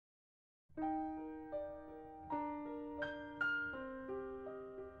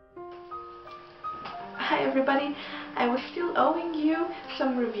everybody. I was still owing you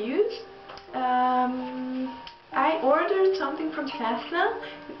some reviews. I ordered something from Sasa.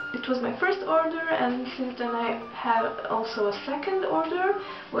 It was my first order, and since then I had also a second order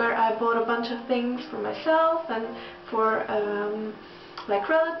where I bought a bunch of things for myself and for like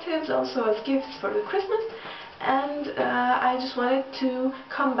relatives, also as gifts for the Christmas. And I just wanted to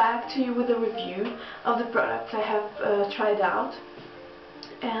come back to you with a review of the products I have tried out.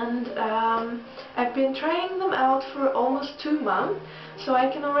 And I've been trying them out for almost 2 months, so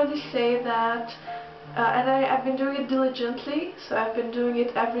I can already say that, and I've been doing it diligently, so I've been doing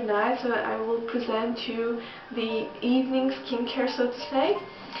it every night, so I will present you the evening skincare, so to say.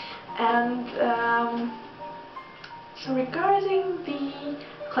 And so regarding the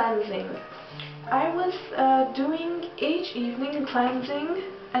cleansing, I was doing each evening cleansing,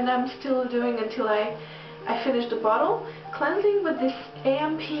 and I'm still doing until I finish the bottle, cleansing with this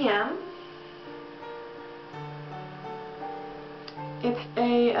AM/PM. It's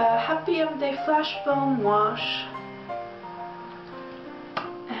a Happy Day Flash Foam Wash,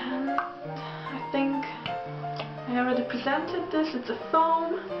 and I think I already presented this. It's a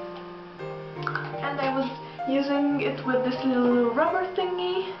foam, and I was using it with this little rubber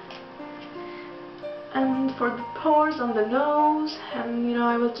thingy, and for the pores on the nose, and you know,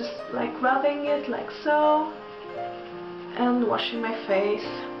 I was just like rubbing it like so and washing my face.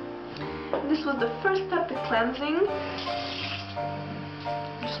 And this was the first step, the cleansing,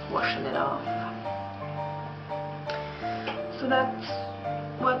 just washing it off. So that's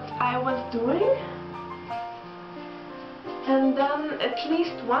what I was doing. And then at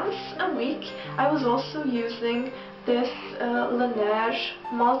least once a week I was also using this Laneige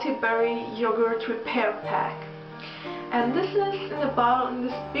multi-berry yogurt repair pack, and this is in a bottle, in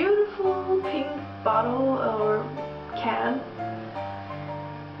this beautiful pink bottle or can,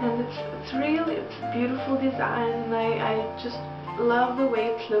 and it's a beautiful design, and I just love the way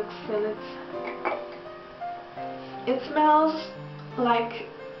it looks, and it smells like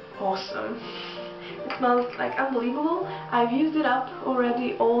awesome. It smells like unbelievable. I've used it up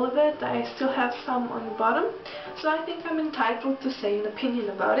already, all of it. I still have some on the bottom, so I think I'm entitled to say an opinion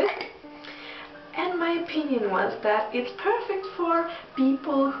about it. And my opinion was that it's perfect for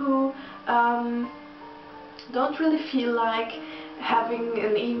people who don't really feel like having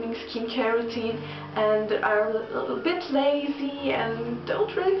an evening skincare routine and are a bit lazy and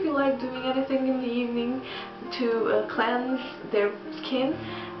don't really feel like doing anything in the evening to cleanse their skin.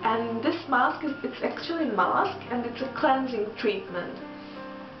 And this mask it's actually a mask, and it's a cleansing treatment.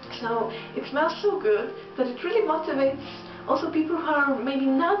 So it smells so good that it really motivates also people who are maybe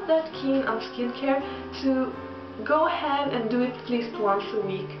not that keen on skincare to go ahead and do it at least once a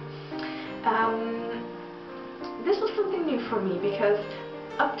week. This was something new for me, because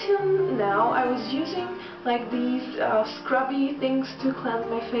up till now I was using like these scrubby things to cleanse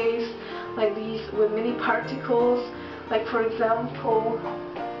my face, like these with mini particles, like for example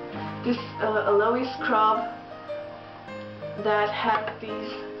this aloe scrub that had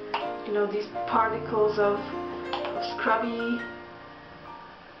these, you know, these particles of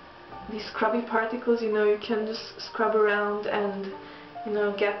these scrubby particles, you know, you can just scrub around and, you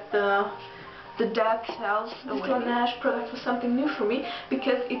know, get the dead cells away. This Laneige product was something new for me,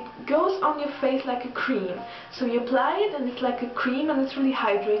 because it goes on your face like a cream. So you apply it and it's like a cream, and it's really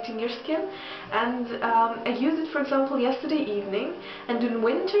hydrating your skin. And I used it, for example, yesterday evening, and in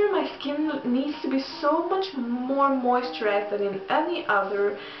winter my skin needs to be so much more moisturized than in any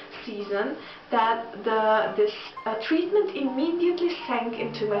other season, that this treatment immediately sank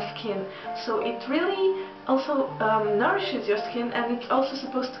into my skin. So it really also nourishes your skin, and it's also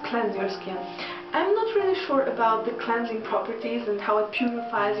supposed to cleanse your skin. I'm not really sure about the cleansing properties and how it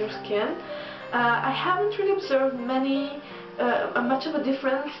purifies your skin. I haven't really observed much of a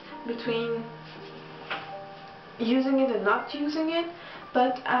difference between using it and not using it,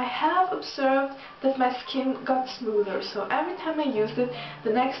 but I have observed that my skin got smoother. So every time I used it,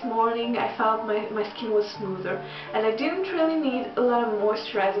 the next morning I felt my skin was smoother, and I didn't really need a lot of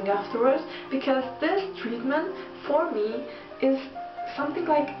moisturizing afterwards, because this treatment for me is something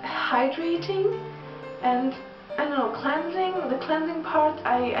like hydrating and, I don't know, cleansing. The cleansing part,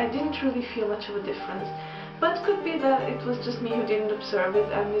 I didn't really feel much of a difference, but it could be that it was just me who didn't observe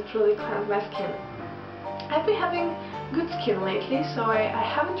it, and it really cleansed my skin. I've been having good skin lately, so I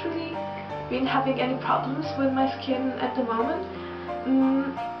haven't really been having any problems with my skin at the moment.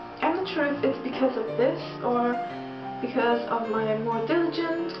 I'm not sure if it's because of this or because of my more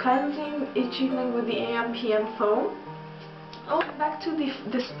diligent cleansing each evening with the AM/PM foam. Oh, back to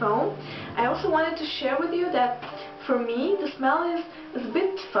this foam. I also wanted to share with you that for me the smell is a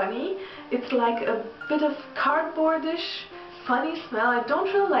bit funny. It's like a bit of cardboardish, funny smell. I don't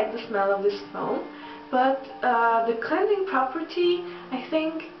really like the smell of this foam, but the cleansing property, I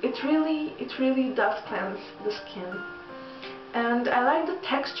think it really does cleanse the skin. And I like the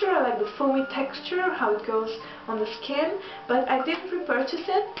texture, I like the foamy texture, how it goes on the skin, but I didn't repurchase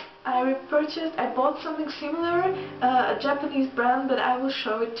it. I bought something similar, a Japanese brand, but I will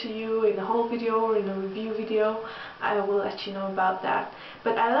show it to you in a whole video or in a review video. I will let you know about that.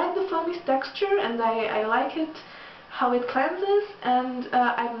 But I like the foamy texture, and I like it how it cleanses, and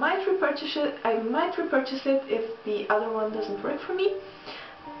I might repurchase it. If the other one doesn't work for me.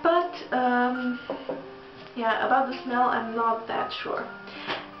 But yeah, about the smell I'm not that sure.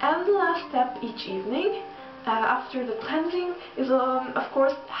 And the last step each evening, after the cleansing, is of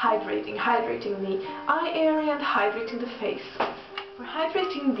course hydrating the eye area and hydrating the face. For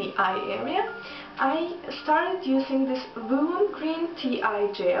hydrating the eye area, I started using this Voom Green Tea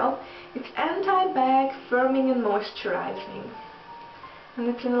Eye Gel. It's anti-bag, firming and moisturizing. And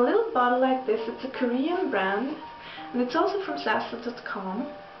it's in a little bottle like this. It's a Korean brand, and it's also from Sasa.com.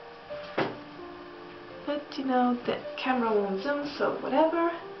 But you know, the camera won't zoom, so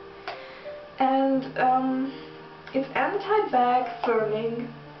whatever. And it's anti-bag, firming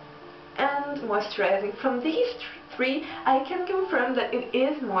and moisturizing. From these three, I can confirm that it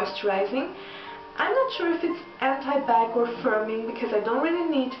is moisturizing. I'm not sure if it's anti-bag or firming, because I don't really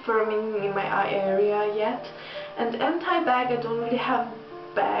need firming in my eye area yet. And anti-bag, I don't really have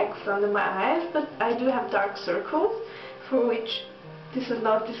bags under my eyes, but I do have dark circles, for which this is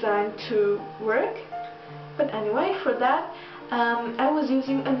not designed to work. But anyway, for that, I was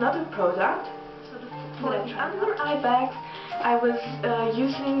using another product. So for the under eye bags, I was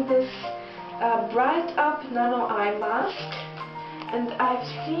using this Bright Up Nano Eye Mask, and I've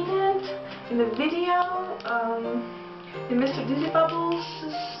seen it in a video, in Mr. Dizzy Bubbles'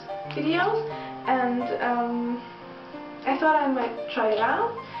 videos, and I thought I might try it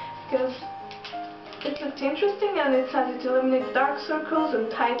out because it looked interesting, and it says it eliminates dark circles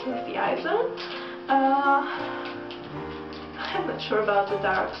and tightens the eye zone. I'm not sure about the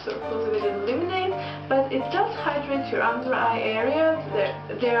dark circles it eliminates, but it does hydrate your under eye area.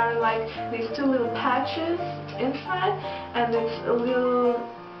 There are like these two little patches inside, and it's a little,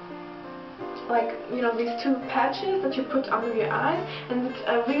 like, you know, these two patches that you put under your eyes, and it's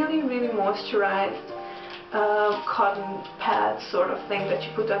a really moisturized cotton pad sort of thing that you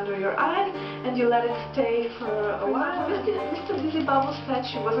put under your eyes, and you let it stay for a while. Mr. Dizzy Bubbles said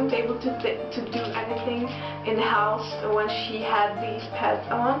she wasn't able to do anything in the house when she had these pads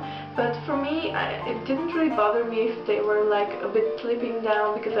on, but for me, it didn't really bother me if they were like a bit slipping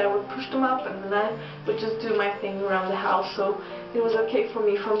down, because I would push them up and then I would just do my thing around the house, so it was okay for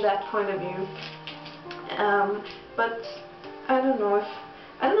me from that point of view. But I don't know if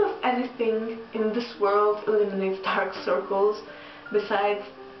anything in this world eliminates dark circles besides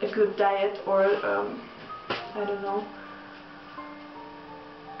a good diet, or I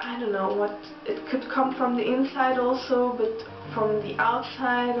don't know what. It could come from the inside also, but from the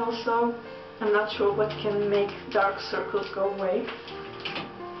outside also. I'm not sure what can make dark circles go away.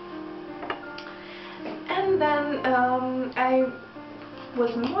 And then I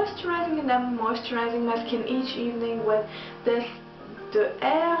was moisturizing, and I'm moisturizing my skin each evening with this the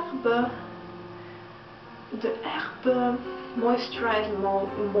Herbe Moist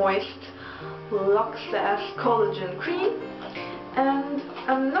Luxas Collagen Cream, and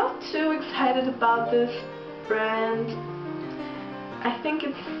I'm not too excited about this brand. I think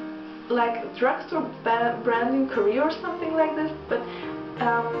it's like a drugstore brand in Korea or something like this, but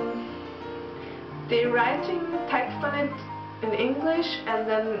they're writing text on it in English, and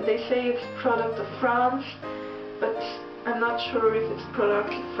then they say it's product of France, but I'm not sure if it's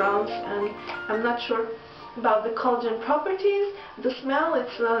product of France, and I'm not sure about the collagen properties. The smell,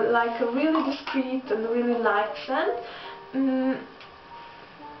 it's like a really discreet and really light scent.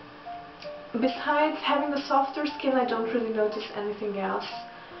 Besides having a softer skin, I don't really notice anything else.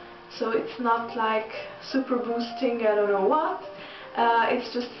 So it's not like super boosting, I don't know what.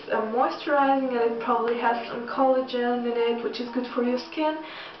 It's just moisturizing, and it probably has some collagen in it, which is good for your skin.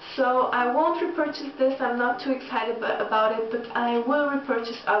 So I won't repurchase this. I'm not too excited about it, but I will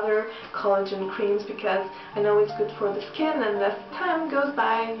repurchase other collagen creams because I know it's good for the skin, and as time goes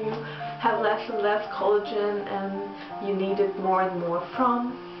by you have less and less collagen and you need it more and more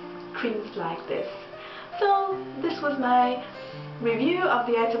from creams like this. So this was my review of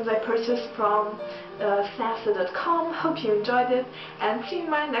the items I purchased from Sasa.com. Hope you enjoyed it, and see you in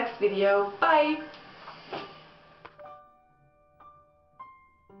my next video. Bye!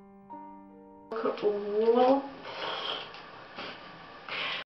 Wall.